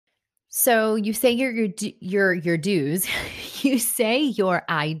So you say your dues. You say your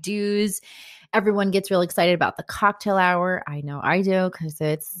I do's. Everyone gets real excited about the cocktail hour. I know I do because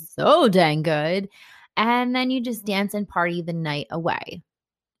it's so dang good. And then you just dance and party the night away,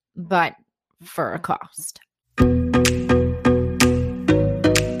 but for a cost.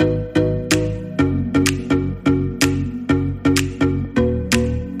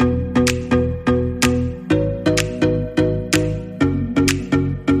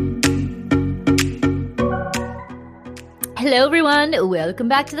 Hello, everyone. Welcome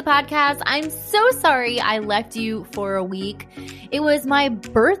back to the podcast. I'm so sorry I left you for a week. It was my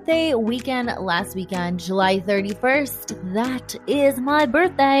birthday weekend last weekend, July 31st. That is my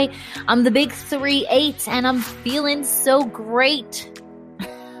birthday. I'm the big 3-8 and I'm feeling so great.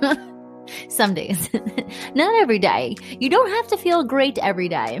 Some days, not every day. You don't have to feel great every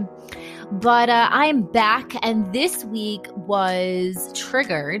day. But I'm back, and this week was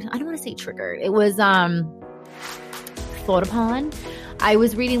triggered. I don't want to say triggered. It was thought upon. I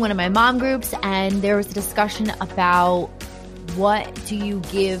was reading one of my mom groups, and there was a discussion about what do you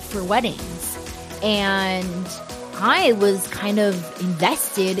give for weddings. And I was kind of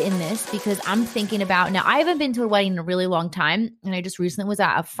invested in this because I'm thinking about, now I haven't been to a wedding in a really long time. And I just recently was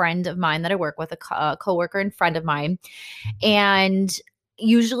at a friend of mine that I work with, a coworker and friend of mine. And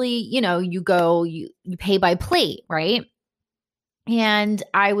usually, you go, you pay by plate, right? And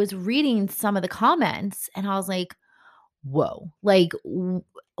I was reading some of the comments and I was like, whoa,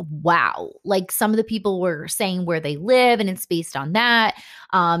 wow. Like some of the people were saying where they live and it's based on that.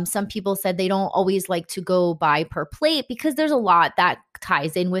 Some people said they don't always like to go by per plate because there's a lot that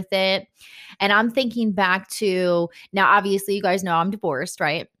ties in with it. And I'm thinking back to, now obviously you guys know I'm divorced,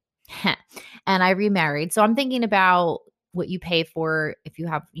 right? And I remarried. So I'm thinking about what you pay for if you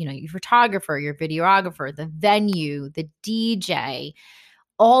have, your photographer, your videographer, the venue, the DJ,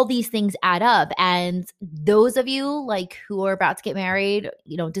 all these things add up. And those of you who are about to get married,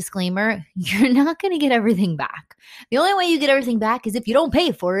 disclaimer, you're not going to get everything back. The only way you get everything back is if you don't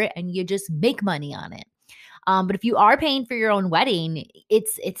pay for it and you just make money on it. But if you are paying for your own wedding,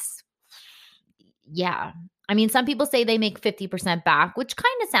 it's yeah. I mean, some people say they make 50% back, which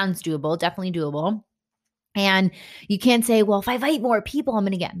kind of sounds doable, definitely doable. And you can't say, well, if I invite more people, I'm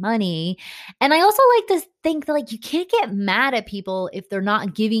going to get money. And I also like to think that you can't get mad at people if they're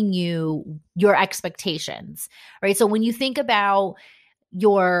not giving you your expectations, right? So when you think about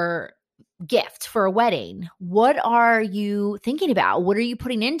your gift for a wedding, what are you thinking about? What are you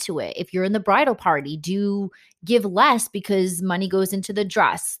putting into it? If you're in the bridal party, do give less because money goes into the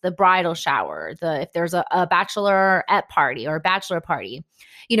dress, the bridal shower, if there's a bachelorette party or a bachelor party.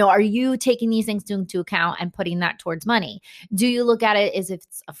 Are you taking these things into account and putting that towards money? Do you look at it as if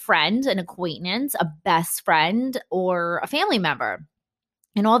it's a friend, an acquaintance, a best friend, or a family member?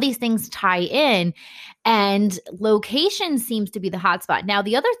 And all these things tie in, and location seems to be the hotspot. Now,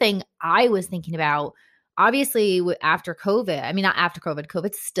 the other thing I was thinking about, obviously after COVID, I mean, not after COVID,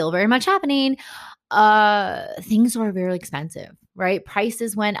 COVID's still very much happening. Things are very expensive, right?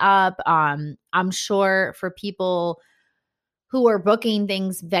 Prices went up. I'm sure for people who are booking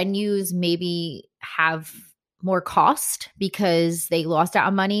things, venues maybe have more cost because they lost out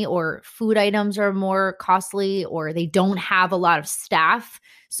on money, or food items are more costly, or they don't have a lot of staff.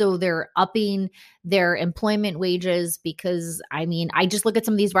 So they're upping their employment wages because, I mean, I just look at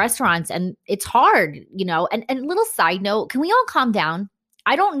some of these restaurants and it's hard, and little side note, can we all calm down?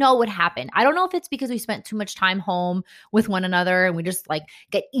 I don't know what happened. I don't know if it's because we spent too much time home with one another and we just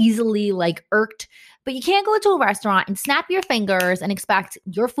get easily irked, but you can't go into a restaurant and snap your fingers and expect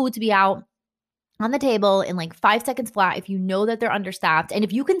your food to be out on the table in 5 seconds flat if you know that they're understaffed. And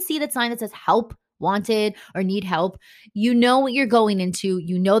if you can see that sign that says help wanted or need help, you know what you're going into.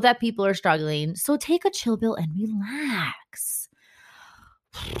 You know that people are struggling. So take a chill pill and relax.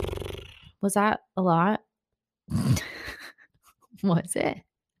 Was that a lot? Was it?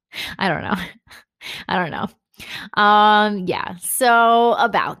 I don't know. I don't know. Yeah. So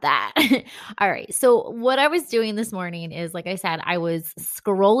about that. All right. So what I was doing this morning is, like I said, I was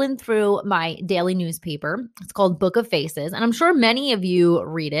scrolling through my daily newspaper. It's called Book of Faces. And I'm sure many of you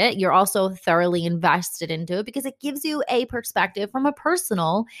read it. You're also thoroughly invested into it because it gives you a perspective from a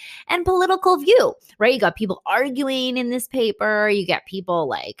personal and political view, right? You got people arguing in this paper. You get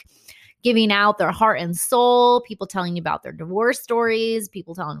people giving out their heart and soul, people telling you about their divorce stories,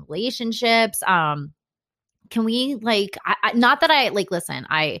 people telling relationships. Can we not that I listen,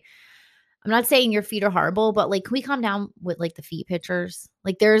 I'm not saying your feet are horrible, but can we calm down with the feet pictures?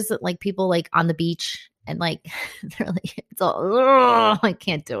 There's people on the beach and they're it's all, I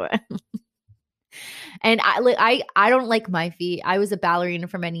can't do it. And I don't like my feet. I was a ballerina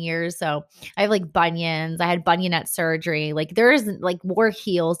for many years, so I have like bunions. I had bunionette surgery. Like there's like wore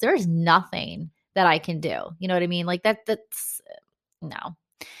heels. There's nothing that I can do. You know what I mean? Like that's no.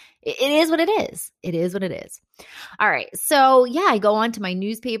 It is what it is. It is what it is. All right. So yeah, I go on to my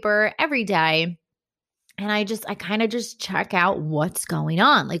newspaper every day and I kind of just check out what's going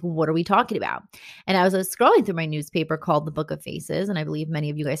on. Like, what are we talking about? And I was scrolling through my newspaper called The Book of Faces, and I believe many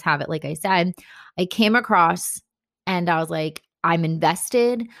of you guys have it. Like I said, I came across and I was like, I'm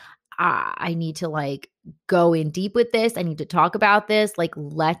invested. I need to like go in deep with this. I need to talk about this. Like,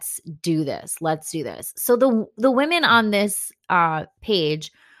 let's do this. Let's do this. So the women on this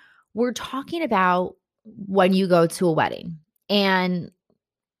page were talking about when you go to a wedding and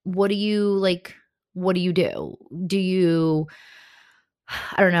what do you like what do you do? Do you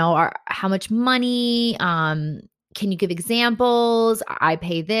I don't know, how much money? Can you give examples? I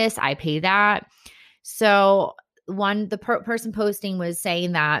pay this, I pay that. So the person posting was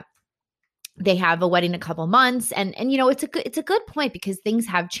saying that they have a wedding in a couple months, and you know it's a good point because things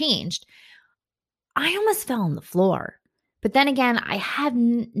have changed. I almost fell on the floor. But then again,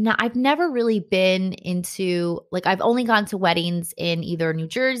 I've never really been into like I've only gone to weddings in either New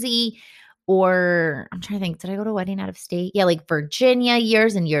Jersey or I'm trying to think, did I go to a wedding out of state? Yeah, like Virginia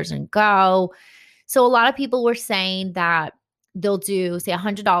years and years ago. So a lot of people were saying that they'll do say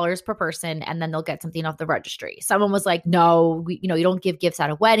 $100 per person and then they'll get something off the registry. Someone was like, no, you don't give gifts at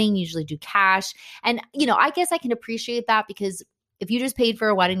a wedding, you usually do cash. And I guess I can appreciate that because if you just paid for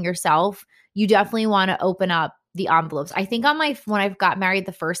a wedding yourself, you definitely want to open up the envelopes. I think when I got married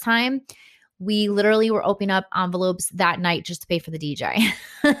the first time, we literally were opening up envelopes that night just to pay for the DJ.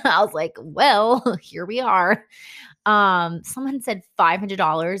 I was like, well, here we are. Someone said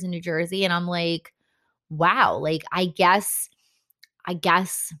 $500 in New Jersey. And I'm like, wow, like, I guess I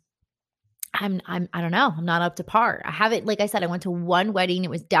don't know. I'm not up to par. I haven't, like I said, I went to one wedding.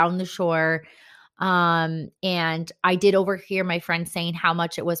 It was down the shore. And I did overhear my friend saying how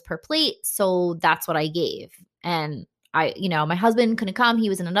much it was per plate. So that's what I gave. And my husband couldn't come. He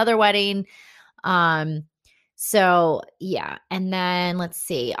was in another wedding. So yeah. And then let's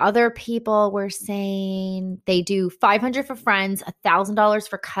see, other people were saying they do $500 for friends, $1,000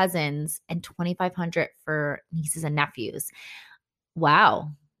 for cousins, and $2,500 for nieces and nephews.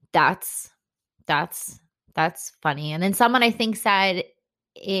 Wow. That's funny. And then someone I think said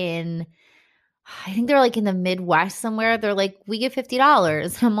I think they're like in the Midwest somewhere. They're like, we give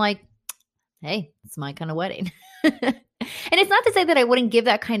 $50. I'm like, hey, it's my kind of wedding. And it's not to say that I wouldn't give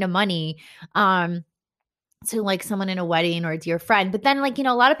that kind of money to like someone in a wedding or a dear friend. But then like, a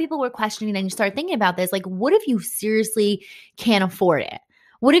lot of people were questioning and you start thinking about this, like, what if you seriously can't afford it?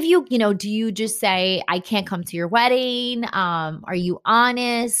 What if you, do you just say, I can't come to your wedding? Are you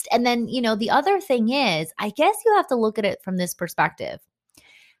honest? And then, the other thing is, I guess you have to look at it from this perspective.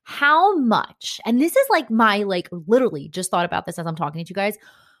 How much, and this is like my, like, literally just thought about this as I'm talking to you guys.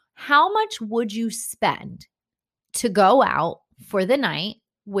 How much would you spend to go out for the night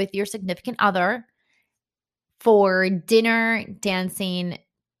with your significant other for dinner, dancing,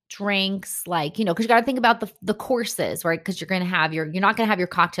 drinks, like, because you got to think about the courses, right? Because you're not going to have your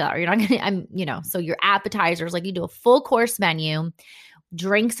cocktail or you're not going to, so your appetizers, like you do a full course menu,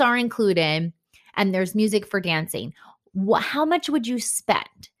 drinks are included, and there's music for dancing. How much would you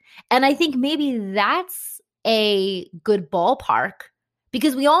spend? And I think maybe that's a good ballpark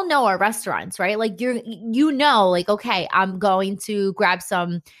because we all know our restaurants, right? Like like, okay, I'm going to grab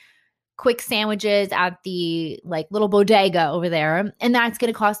some quick sandwiches at the like little bodega over there. And that's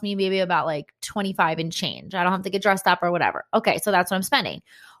going to cost me maybe about like 25 and change. I don't have to get dressed up or whatever. Okay. So that's what I'm spending.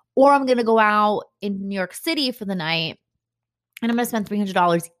 Or I'm going to go out in New York City for the night and I'm going to spend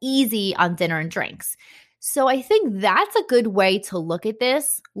 $300 easy on dinner and drinks. So I think that's a good way to look at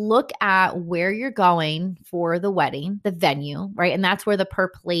this. Look at where you're going for the wedding, the venue, right? And that's where the per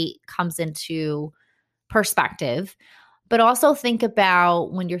plate comes into perspective. But also think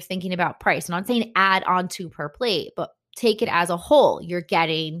about when you're thinking about price. I'm not saying add on to per plate, but take it as a whole. You're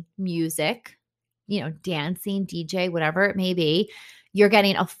getting music, dancing, DJ, whatever it may be. You're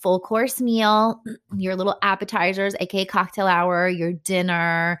getting a full course meal, your little appetizers, aka cocktail hour, your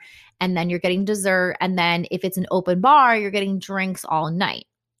dinner, and then you're getting dessert. And then if it's an open bar, you're getting drinks all night.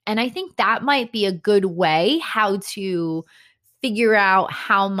 And I think that might be a good way how to figure out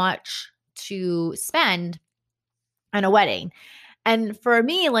how much to spend on a wedding. And for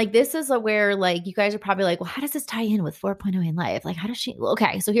me, like, this is where, like, you guys are probably like, well, how does this tie in with 4.0 in life? Like, how does she?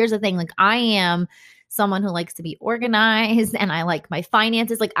 Okay, so here's the thing. Like, I am someone who likes to be organized and I like my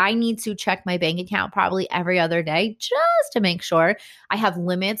finances. Like I need to check my bank account probably every other day just to make sure I have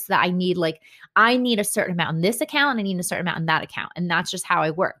limits that I need. Like I need a certain amount in this account and I need a certain amount in that account. And that's just how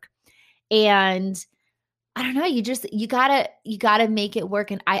I work. And I don't know, you gotta make it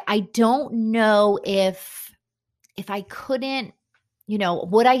work. And I don't know if I couldn't,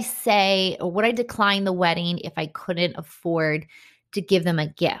 would I say or would I decline the wedding if I couldn't afford to give them a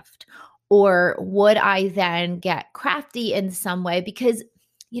gift? Or would I then get crafty in some way? Because,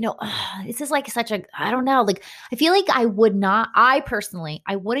 this is like such a, I don't know, like I feel like I personally,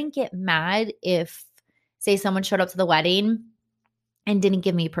 I wouldn't get mad if, say, someone showed up to the wedding and didn't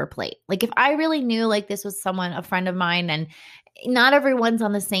give me per plate. Like if I really knew like this was a friend of mine, and not everyone's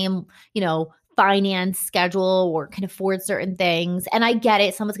on the same, finance schedule or can afford certain things. And I get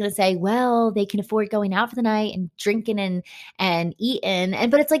it. Someone's going to say, well, they can afford going out for the night and drinking and eating.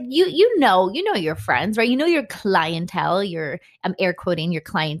 But it's like, you know your friends, right? You know your clientele, I'm air quoting your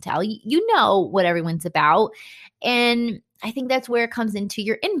clientele. You know what everyone's about. And I think that's where it comes into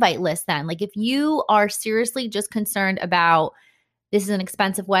your invite list then. Like if you are seriously just concerned about, this is an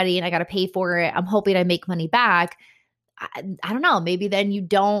expensive wedding, I got to pay for it, I'm hoping I make money back. I don't know. Maybe then you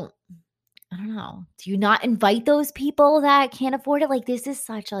don't, I don't know. Do you not invite those people that can't afford it? Like this is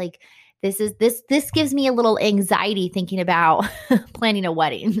such like, this gives me a little anxiety thinking about planning a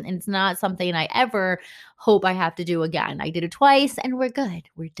wedding. And it's not something I ever hope I have to do again. I did it twice and we're good.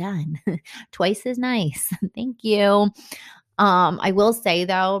 We're done. Twice is nice. Thank you. I will say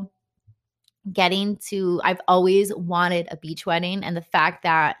though, I've always wanted a beach wedding, and the fact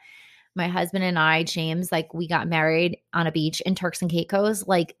that my husband and I, James, like we got married on a beach in Turks and Caicos,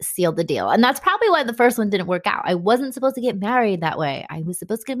 like sealed the deal. And that's probably why the first one didn't work out. I wasn't supposed to get married that way. I was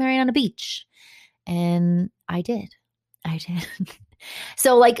supposed to get married on a beach. And I did.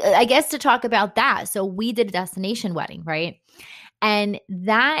 So like, I guess to talk about that. So we did a destination wedding, right? And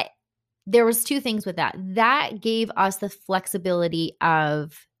there was two things with that. That gave us the flexibility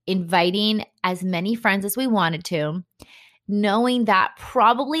of inviting as many friends as we wanted to, knowing that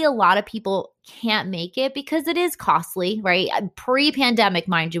probably a lot of people can't make it because it is costly, right? Pre-pandemic,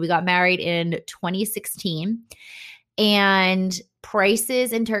 mind you, we got married in 2016 and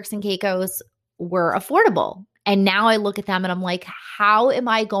prices in Turks and Caicos were affordable. And now I look at them and I'm like, how am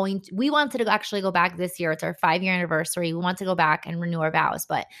I we wanted to actually go back this year. It's our 5-year anniversary. We want to go back and renew our vows,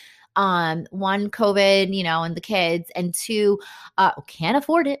 but one, COVID, and the kids, and two, can't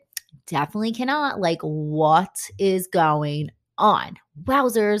afford it. Definitely cannot. Like, what is going on?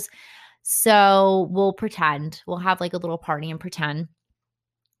 Wowzers. So we'll pretend. We'll have like a little party and pretend.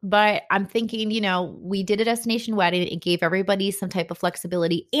 But I'm thinking, we did a destination wedding. It gave everybody some type of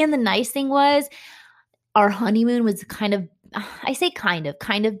flexibility. And the nice thing was our honeymoon was kind of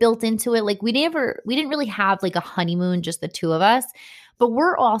built into it. Like we didn't really have like a honeymoon, just the two of us. But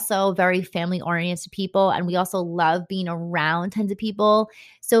we're also very family-oriented people, and we also love being around tons of people.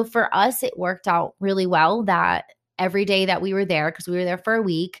 So for us, it worked out really well that every day that we were there, because we were there for a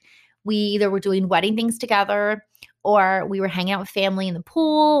week, we either were doing wedding things together or we were hanging out with family in the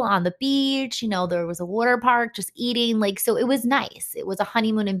pool, on the beach. There was a water park, just eating. Like, so it was nice. It was a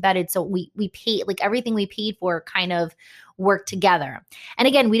honeymoon embedded. So we paid, like everything we paid for kind of worked together. And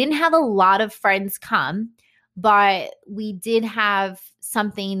again, we didn't have a lot of friends come, but we did have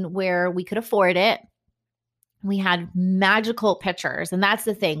something where we could afford it. We had magical pictures. And that's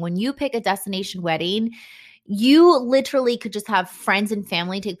the thing. When you pick a destination wedding, you literally could just have friends and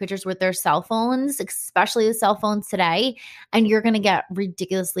family take pictures with their cell phones, especially the cell phones today, and you're going to get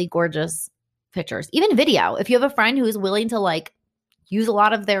ridiculously gorgeous pictures. Even video. If you have a friend who is willing to like use a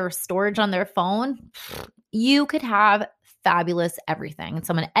lot of their storage on their phone, you could have fabulous everything. And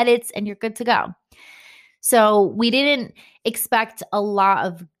someone edits and you're good to go. So we didn't expect a lot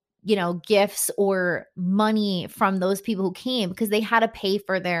of, gifts or money from those people who came because they had to pay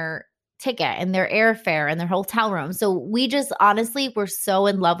for their ticket and their airfare and their hotel room. So we just honestly were so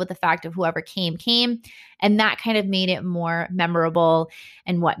in love with the fact of whoever came. And that kind of made it more memorable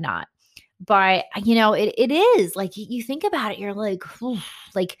and whatnot. But, it is like, you think about it, you're like,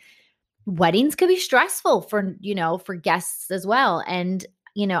 like weddings could be stressful for guests as well. And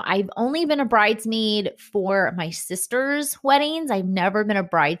I've only been a bridesmaid for my sister's weddings. I've never been a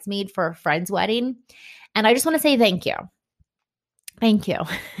bridesmaid for a friend's wedding. And I just want to say thank you. Thank you.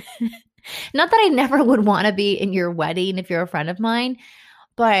 Not that I never would want to be in your wedding if you're a friend of mine,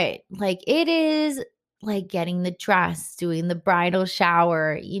 but like it is like getting the dress, doing the bridal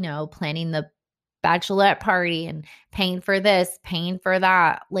shower, planning the bachelorette party and paying for this, paying for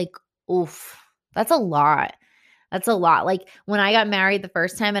that. Like, oof, that's a lot. That's a lot. Like when I got married the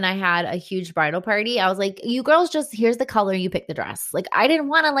first time and I had a huge bridal party, I was like, you girls just, here's the color, you pick the dress. Like I didn't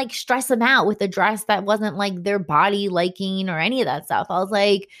want to like stress them out with a dress that wasn't like their body liking or any of that stuff. I was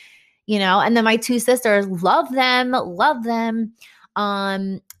like, and then my two sisters, love them, love them.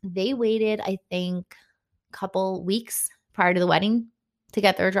 They waited, I think, a couple weeks prior to the wedding to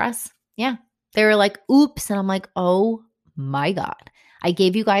get their dress. Yeah. They were like, oops. And I'm like, oh my God. I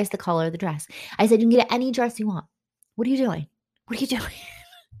gave you guys the color of the dress. I said, you can get any dress you want. What are you doing? What are you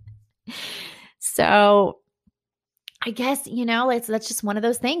doing? So I guess, that's just one of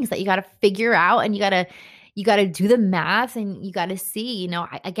those things that you got to figure out, and you got to do the math, and you got to see,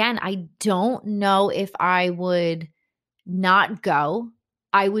 I don't know if I would not go.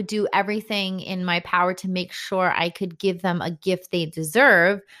 I would do everything in my power to make sure I could give them a gift they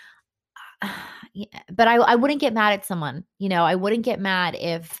deserve. But I wouldn't get mad at someone. I wouldn't get mad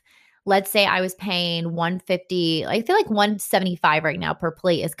if, let's say I was paying $150. I feel like $175 right now per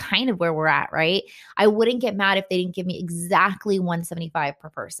plate is kind of where we're at, right? I wouldn't get mad if they didn't give me exactly $175 per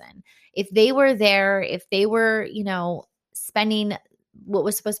person. If they were there, if they were, spending what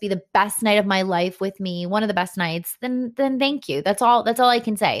was supposed to be the best night of my life with me, one of the best nights, then thank you. That's all I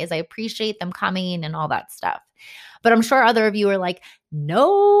can say is I appreciate them coming and all that stuff. But I'm sure other of you are like,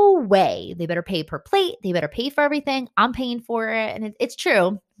 no way. They better pay per plate. They better pay for everything. I'm paying for it. And it's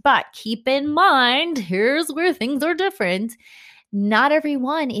true. But keep in mind, here's where things are different. Not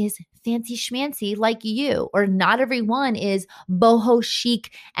everyone is fancy schmancy like you, or not everyone is boho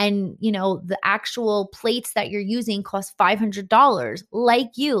chic and, the actual plates that you're using cost $500 like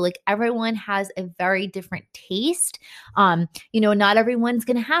you. Like everyone has a very different taste. Not everyone's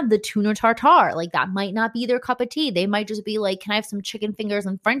going to have the tuna tartare. Like that might not be their cup of tea. They might just be like, can I have some chicken fingers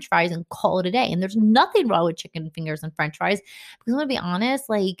and french fries and call it a day? And there's nothing wrong with chicken fingers and french fries, because I'm going to be honest,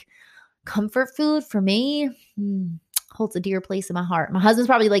 like comfort food for me, holds a dear place in my heart. My husband's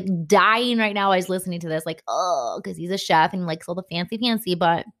probably like dying right now as listening to this, like, oh, because he's a chef and likes all the fancy,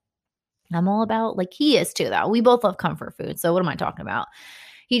 but I'm all about, like he is too, though. We both love comfort food. So what am I talking about?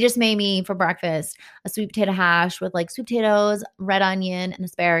 He just made me for breakfast a sweet potato hash with like sweet potatoes, red onion, and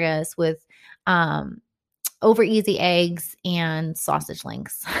asparagus with over easy eggs and sausage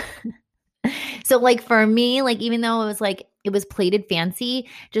links. So like for me, like even though it was plated fancy,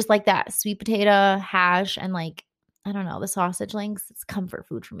 just like that sweet potato hash and like, I don't know, the sausage links, it's comfort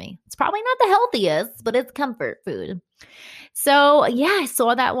food for me. It's probably not the healthiest, but it's comfort food. So yeah, I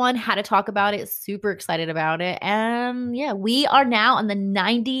saw that one, had to talk about it, super excited about it. And yeah, we are now on the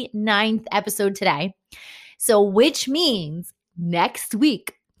 99th episode today. So which means next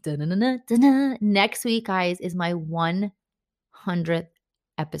week, next week, guys, is my 100th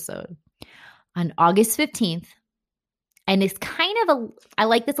episode on August 15th. And it's kind of I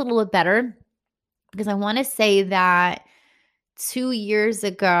like this a little bit better, because I want to say that 2 years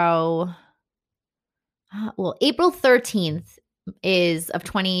ago, April 13th of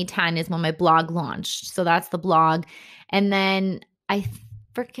 2010 is when my blog launched. So that's the blog. And then I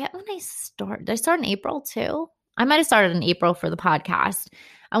forget when I started. Did I start in April too? I might have started in April for the podcast.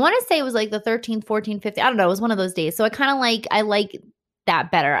 I want to say it was like the 13th, 14th, 15th. I don't know. It was one of those days. So I like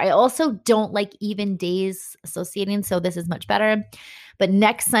that better. I also don't like even days associating. So this is much better. But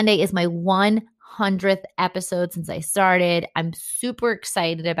next Sunday is my 100th episode since I started. I'm super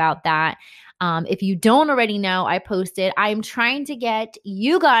excited about that. If you don't already know, I posted, I'm trying to get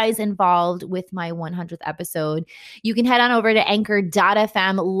you guys involved with my 100th episode. You can head on over to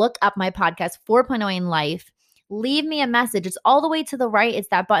anchor.fm, look up my podcast, 4.0 in Life. Leave me a message. It's all the way to the right. It's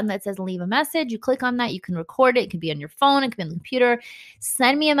that button that says leave a message. You click on that. You can record it. It can be on your phone. It can be on the computer.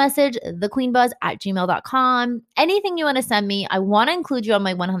 Send me a message, thequeenbuzz@gmail.com. Anything you want to send me. I want to include you on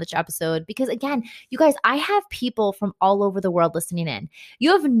my 100th episode because, again, you guys, I have people from all over the world listening in.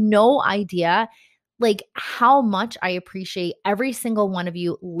 You have no idea like how much I appreciate every single one of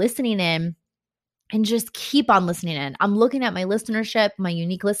you listening in. And just keep on listening in. I'm looking at my listenership, my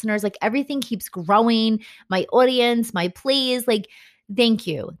unique listeners, like everything keeps growing, my audience, my plays, like thank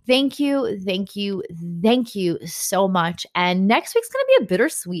you. Thank you. Thank you. Thank you so much. And next week's going to be a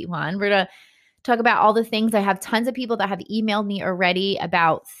bittersweet one. We're going to talk about all the things. I have tons of people that have emailed me already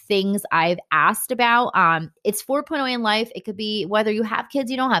about things I've asked about. It's 4.0 in life. It could be whether you have kids,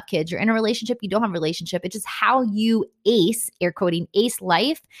 you don't have kids, you're in a relationship, you don't have a relationship. It's just how you ace, air quoting, ace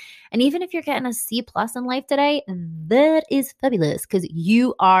life. And even if you're getting a C+ in life today, that is fabulous because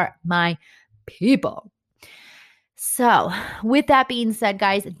you are my people. So, with that being said,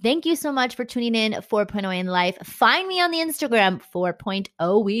 guys, thank you so much for tuning in 4.0 in Life. Find me on the Instagram,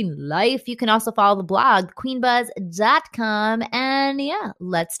 4.0 in Life. You can also follow the blog, queenbuzz.com. And yeah,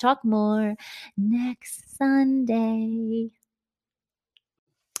 let's talk more next Sunday.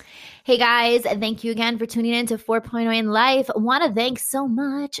 Hey guys, thank you again for tuning in to 4.0 in Life. I want to thank so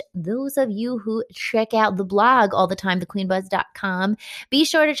much those of you who check out the blog all the time, thequeenbuzz.com. Be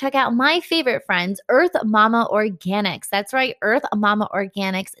sure to check out my favorite friends, Earth Mama Organics. That's right,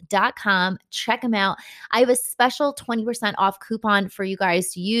 earthmamaorganics.com. Check them out. I have a special 20% off coupon for you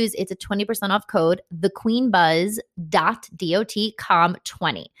guys to use. It's a 20% off code,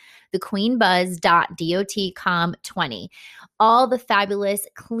 thequeenbuzz.com20. thequeenbuzz.com20. All the fabulous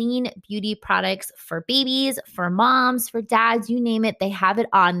clean beauty products for babies, for moms, for dads, you name it, they have it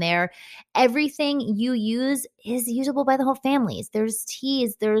on there. Everything you use is usable by the whole families. There's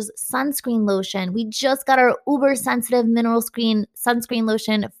teas, there's sunscreen lotion. We just got our uber sensitive mineral screen sunscreen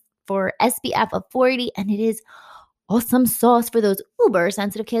lotion for SPF of 40, and it is awesome sauce for those uber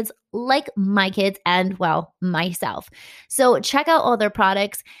sensitive kids like my kids and, well, myself. So check out all their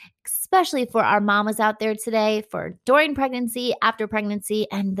products, especially for our mamas out there today, for during pregnancy, after pregnancy,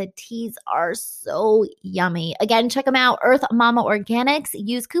 and the teas are so yummy. Again, check them out, Earth Mama Organics.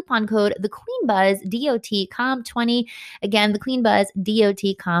 Use coupon code TheQueenBuzz, DOTCOM20. Again, TheQueenBuzz,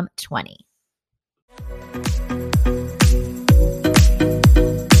 DOTCOM20.